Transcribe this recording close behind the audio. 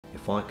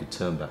If I could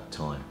turn back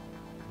time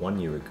 1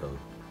 year ago,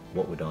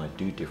 what would I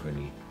do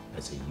differently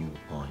as a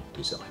UI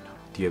designer?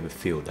 Do you ever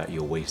feel that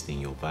you're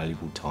wasting your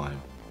valuable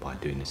time by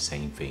doing the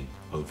same thing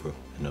over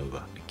and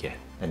over again?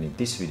 And in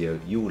this video,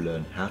 you will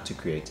learn how to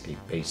create a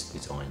base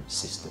design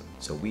system.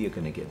 So we are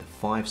going to get the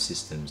 5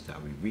 systems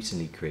that we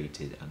recently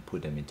created and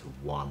put them into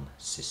one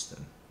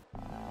system.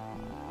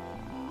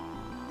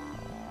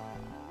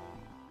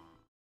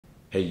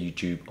 Hey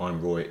YouTube,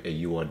 I'm Roy,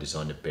 a UI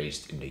designer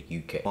based in the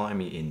UK. Find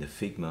me in the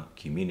Figma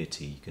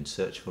community. You can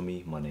search for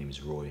me. My name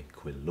is Roy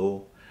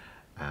Quill-Law,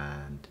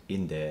 and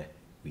in there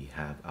we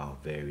have our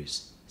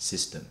various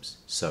systems.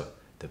 So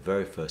the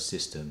very first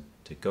system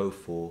to go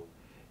for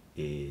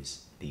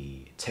is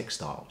the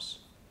textiles.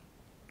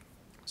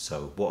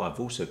 So what I've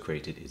also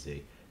created is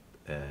a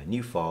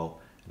new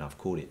file, and I've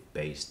called it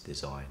base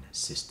design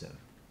system.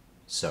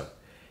 So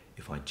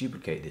if I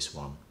duplicate this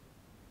one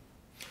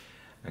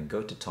and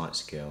go to type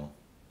scale,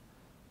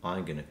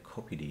 I'm going to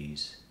copy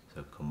these,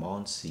 so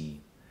Command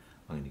C,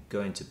 I'm going to go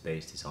into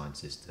base design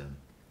system,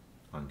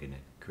 I'm going to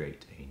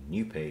create a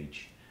new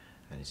page,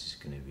 and this is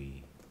going to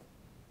be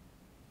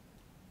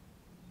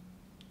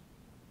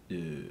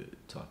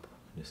type,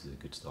 this is a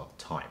good start,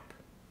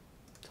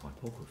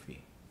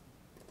 typography,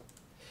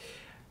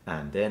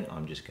 and then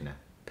I'm just going to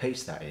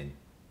paste that in,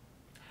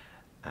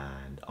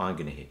 and I'm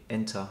going to hit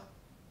enter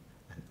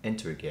and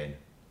enter again,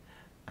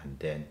 and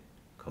then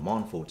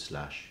Command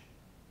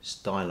 /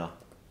 styler,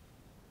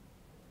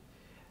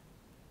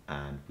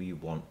 and we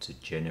want to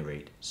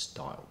generate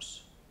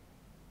styles.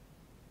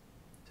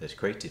 So it's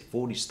created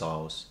 40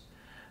 styles,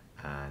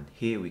 and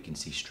here we can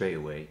see straight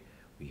away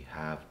we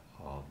have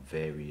our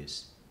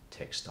various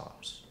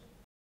textiles.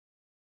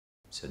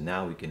 So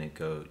now we're going to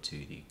go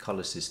to the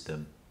color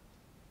system.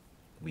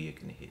 We are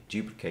going to hit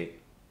duplicate,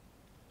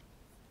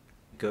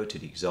 go to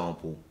the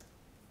example,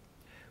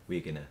 we're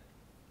going to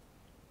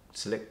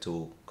select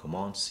all,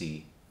 Command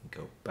C, and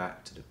go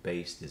back to the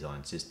base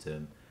design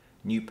system,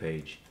 new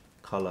page,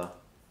 color,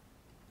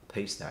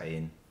 paste that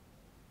in,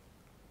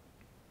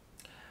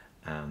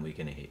 and we're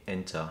going to hit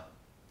enter,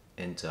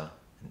 enter,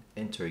 and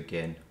enter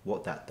again.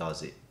 What that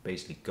does, it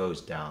basically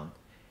goes down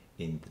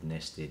in the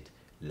nested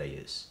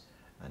layers,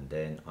 and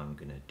then I'm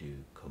going to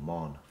do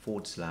Command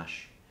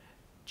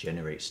 /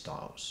 generate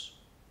styles,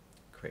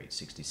 create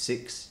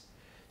 66.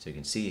 So you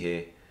can see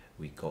here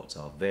we got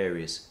our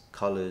various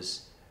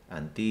colors,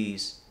 and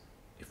these,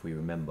 if we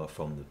remember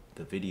from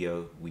the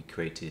video, we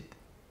created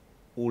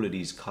all of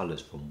these colors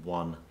from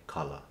one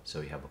color. So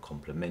we have a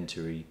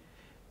complementary,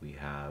 we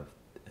have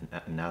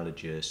an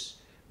analogous,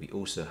 we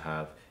also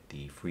have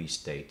the 3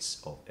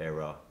 states of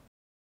error,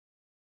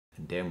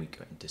 and then we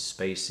go into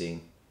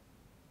spacing,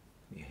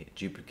 we hit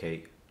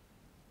duplicate,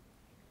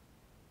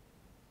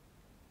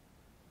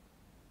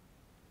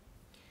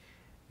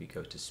 we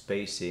go to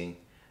spacing,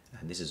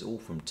 and this is all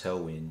from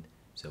Tailwind.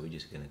 So we're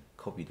just going to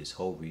copy this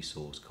whole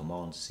resource,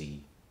 Command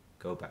C,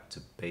 go back to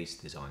base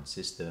design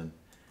system,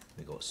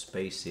 we got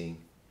spacing,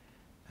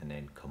 and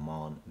then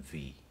Command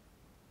V.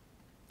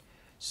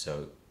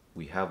 So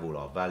we have all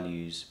our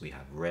values, we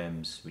have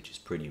rems, which is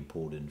pretty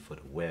important for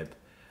the web,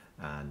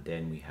 and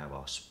then we have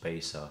our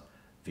spacer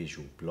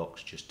visual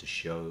blocks just to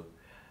show,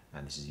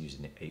 and this is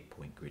using the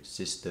 8-point grid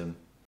system.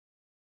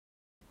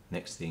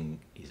 Next thing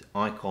is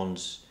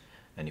icons,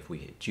 and if we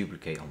hit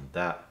duplicate on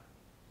that,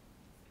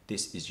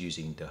 this is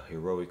using the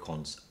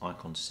Heroicons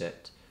icon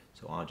set.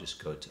 So I'll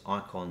just go to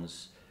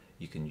icons,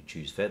 you can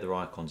choose feather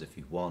icons if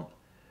you want,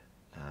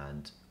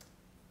 and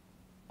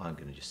I'm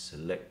going to just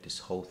select this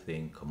whole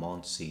thing,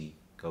 Command C,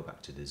 go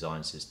back to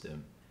design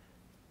system,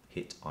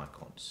 hit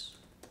icons,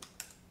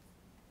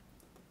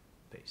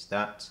 paste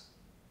that.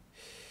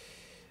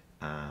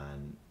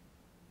 And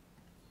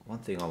one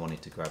thing I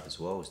wanted to grab as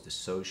well is the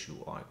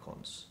social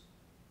icons.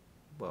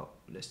 Well,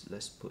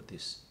 let's put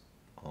this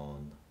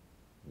on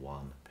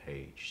one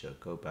page. So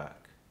go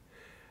back,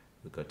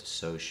 we go to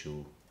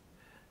social,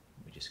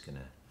 we're just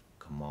gonna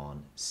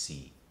Command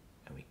C,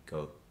 and we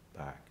go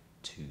back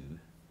to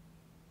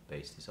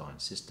base design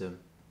system,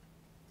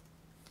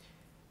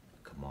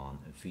 Command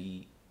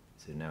V.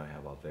 So now we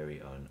have our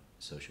very own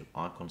social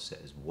icon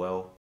set as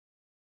well.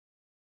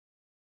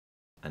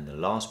 And the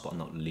last but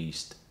not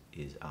least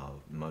is our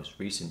most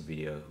recent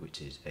video,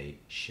 which is a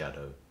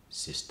shadow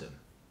system.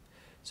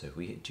 So if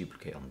we hit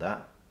duplicate on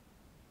that,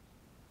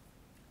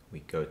 we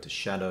go to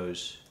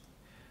shadows,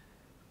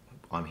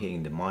 I'm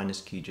hitting the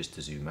minus key just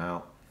to zoom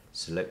out,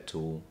 select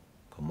all,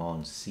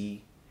 Command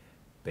C,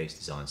 base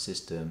design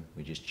system,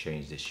 we just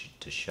change this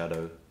to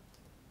shadows,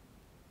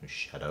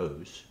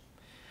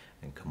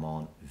 and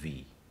Command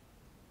V.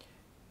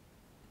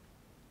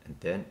 And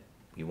then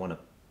we want to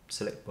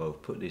select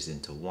both, put this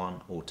into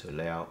one auto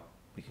layout,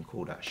 we can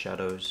call that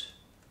shadows,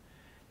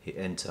 hit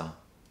enter,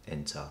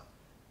 enter,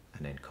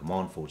 and then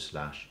Command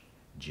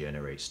 /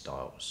 generate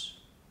styles.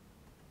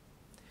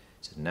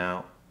 So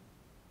now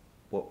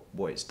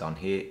what it's done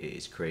here, it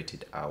has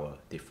created our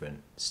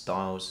different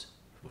styles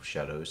of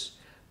shadows,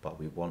 but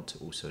we want to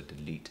also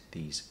delete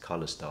these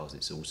color styles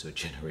it's also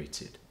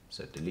generated,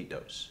 so delete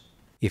those.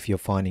 If you're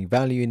finding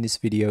value in this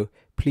video,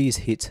 please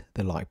hit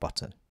the like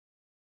button.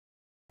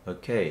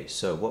 Okay,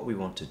 so what we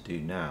want to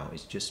do now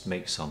is just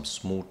make some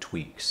small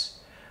tweaks.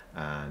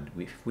 And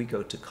if we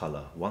go to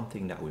color, one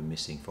thing that we're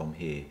missing from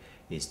here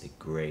is the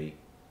gray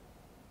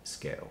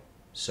scale.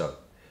 So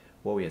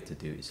what we have to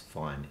do is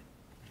find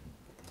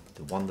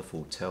the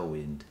wonderful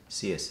Tailwind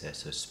CSS,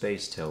 so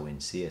space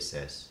Tailwind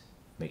CSS.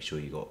 Make sure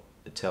you got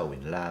the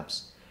Tailwind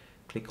Labs.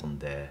 Click on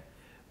there.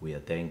 We are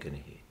then going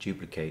to hit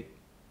duplicate.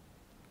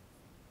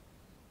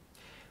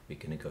 We're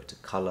going to go to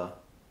color,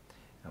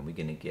 and we're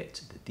going to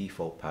get the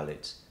default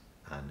palette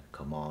and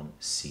Command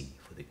C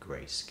for the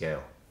gray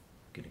scale.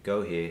 We're going to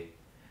go here,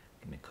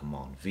 going to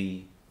Command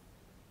V,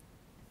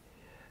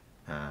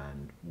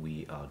 and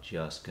we are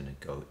just going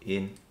to go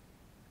in,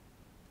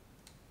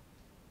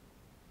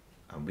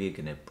 and we're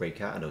going to break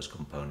out of those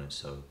components,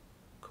 so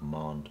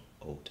Command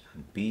Alt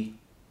and B,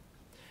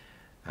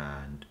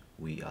 and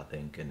we are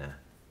then going to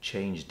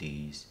change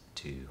these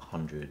to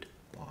 100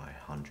 by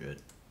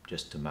 100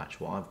 just to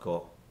match what I've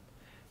got.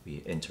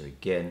 We enter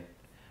again,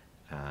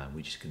 and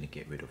we're just going to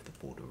get rid of the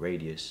border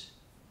radius.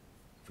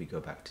 If we go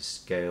back to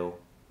scale,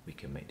 we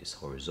can make this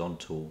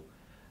horizontal,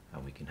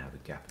 and we can have a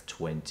gap of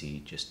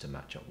 20 just to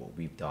match up what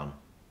we've done.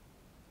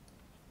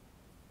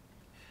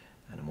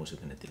 And I'm also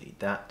going to delete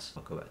that.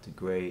 I'll go back to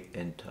gray,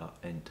 enter,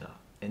 enter,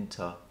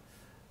 enter,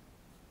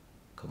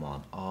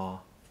 Command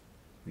R,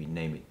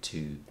 rename it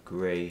to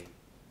gray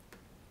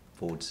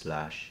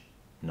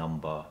 /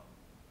 number.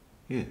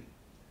 That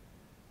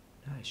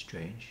is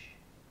strange.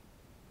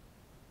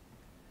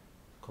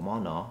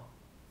 Command R,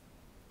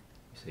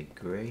 you say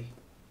gray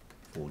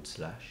 /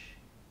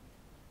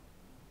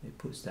 it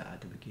puts that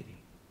at the beginning.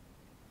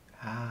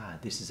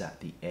 This is at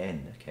the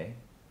end. Okay,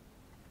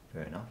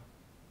 fair enough.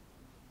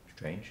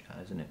 Strange,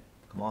 isn't it?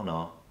 Command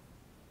R,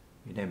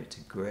 rename it to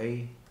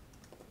gray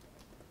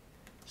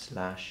 /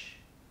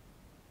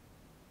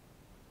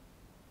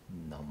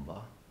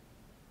 number.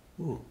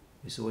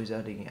 It's always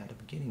adding it at the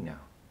beginning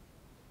now.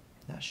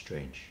 That's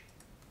strange.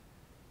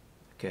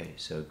 Okay,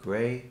 so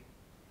gray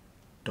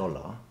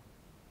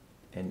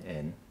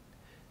 $NN.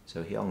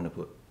 So here I'm going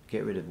to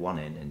get rid of one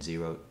N and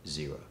 0,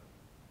 0.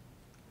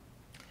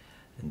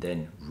 And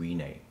then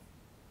rename.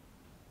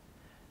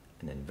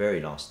 And then the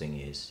very last thing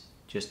is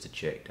just to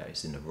check that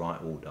it's in the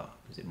right order,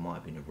 because it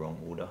might be in the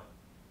wrong order.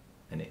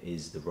 And it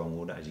is the wrong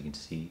order. As you can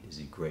see, this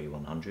is gray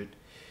 100.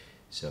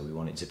 So we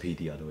want it to be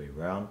the other way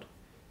around.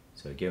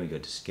 So again, we go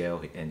to scale,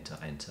 hit enter,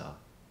 enter,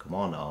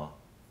 Command R,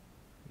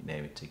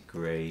 rename it to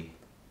gray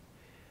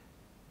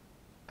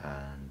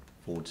and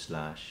 /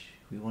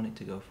 we want it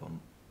to go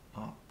from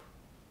up.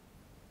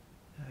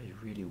 That is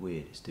really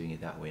weird, it's doing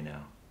it that way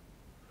now.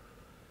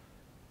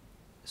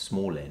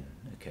 Small n,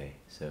 okay,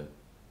 so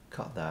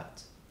cut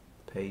that,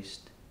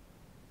 paste,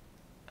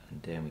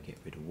 and then we get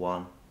rid of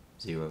 1,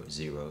 0,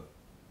 0,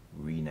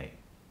 rename.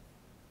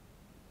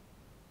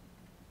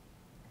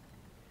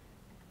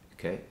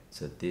 Okay,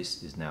 so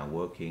this is now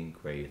working,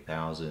 gray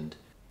 1000.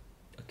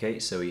 Okay,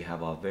 so we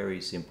have our very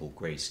simple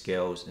gray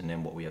scales, and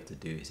then what we have to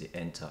do is hit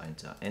enter,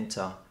 enter,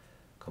 enter,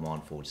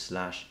 Command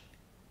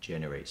 /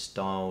 generate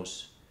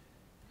styles.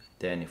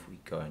 Then if we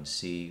go and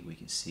see, we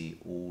can see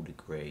all the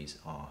grays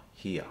are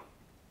here.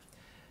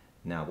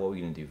 Now what we're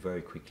going to do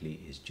very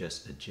quickly is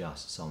just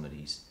adjust some of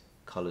these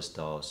color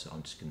styles. So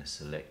I'm just going to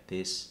select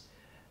this,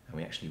 and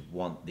we actually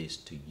want this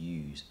to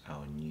use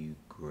our new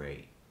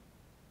gray.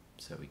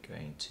 So we're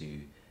going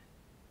to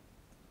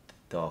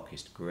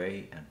darkest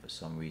grey, and for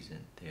some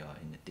reason they are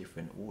in a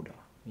different order.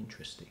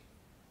 Interesting.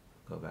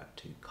 Go back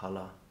to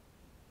color.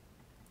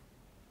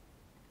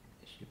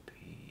 It should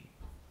be,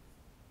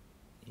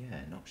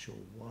 not sure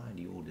why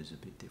the order is a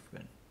bit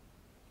different.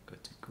 Go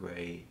to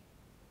grey.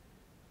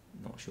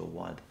 Not sure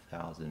why the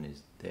 1000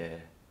 is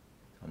there.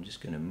 So I'm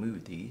just going to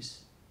move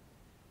these,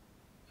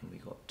 and we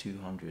got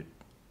 200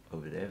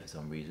 over there for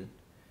some reason.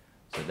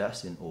 So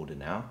that's in order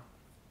now.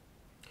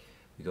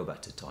 We go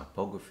back to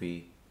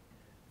typography,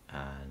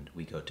 and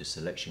we go to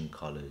selection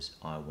colors.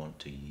 I want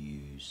to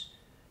use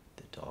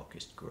the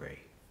darkest gray.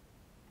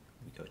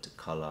 We go to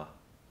color,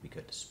 we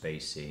go to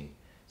spacing.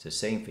 So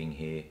same thing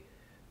here.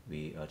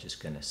 We are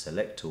just going to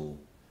select all.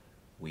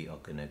 We are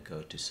going to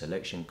go to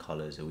selection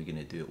colors, and we're going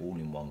to do it all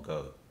in one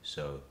go.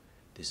 So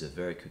this is a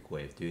very quick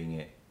way of doing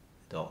it.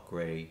 Dark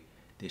gray.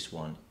 This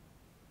one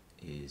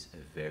is a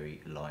very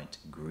light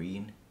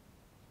green.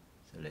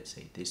 So let's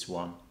say this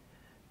one,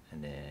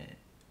 and then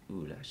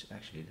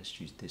let's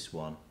choose this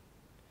one.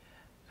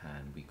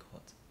 And we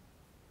got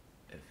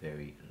a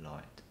very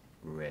light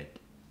red,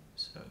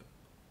 so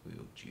we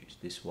will choose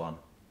this one,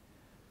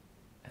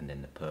 and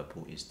then the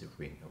purple is the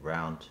ring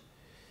around.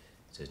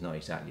 So it's not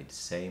exactly the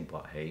same,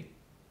 but hey,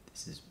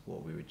 this is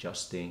what we're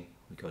adjusting.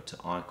 We go to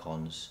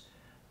icons,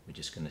 we're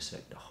just going to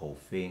select the whole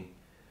thing.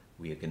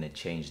 We are going to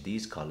change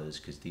these colors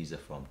because these are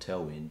from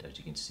Tailwind. As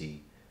you can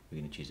see,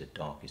 we're going to choose the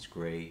darkest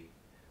gray,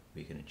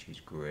 we're going to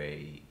choose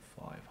gray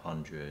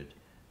 500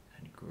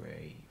 and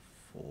gray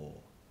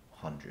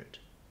 400.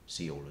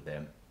 See all of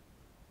them.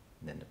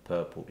 And then the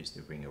purple is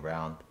the ring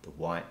around. The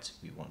white,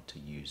 we want to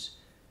use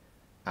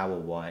our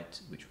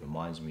white, which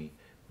reminds me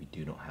we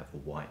do not have a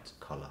white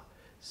color.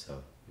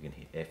 So we're going to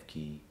hit F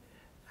key,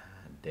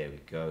 and there we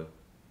go.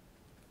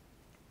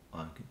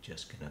 I'm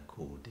just going to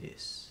call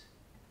this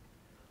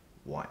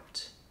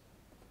white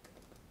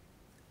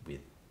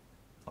with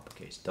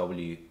uppercase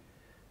W,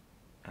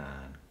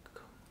 and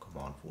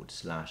command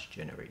 /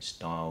 generate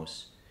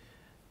styles,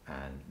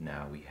 and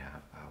now we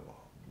have our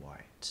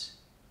white,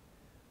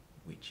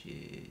 which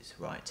is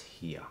right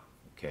here.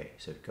 Okay,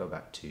 so go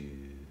back to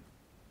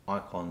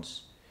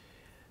icons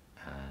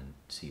and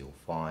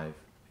CO5.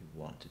 We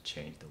want to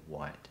change the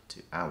white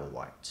to our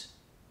white.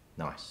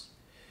 Nice.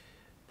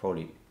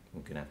 Probably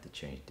we're gonna have to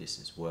change this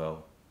as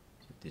well.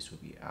 So this will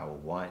be our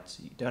white.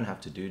 So you don't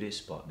have to do this,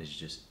 but this is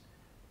just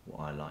what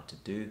I like to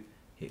do.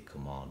 Hit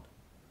Command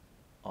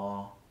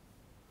R.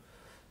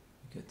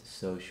 You get the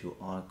social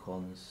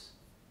icons,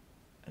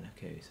 and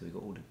okay, so we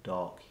got all the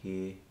dark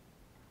here.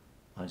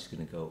 I'm just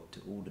gonna go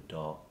to all the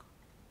dark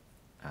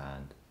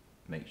and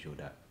make sure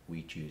that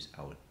we choose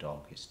our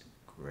darkest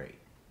gray.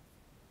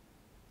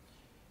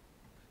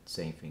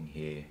 Same thing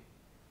here.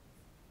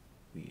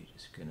 We're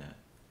just gonna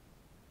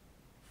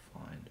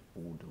find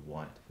all the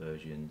white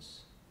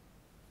versions,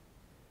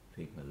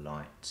 Figma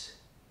Light,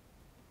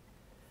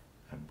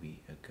 and we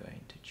are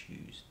going to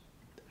choose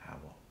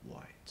our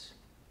white.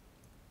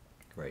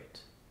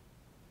 Great.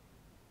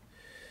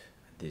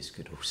 And this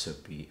could also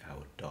be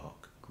our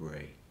dark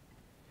gray.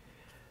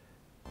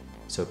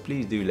 So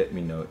please do let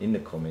me know in the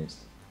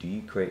comments, do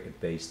you create a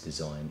base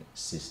design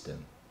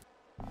system?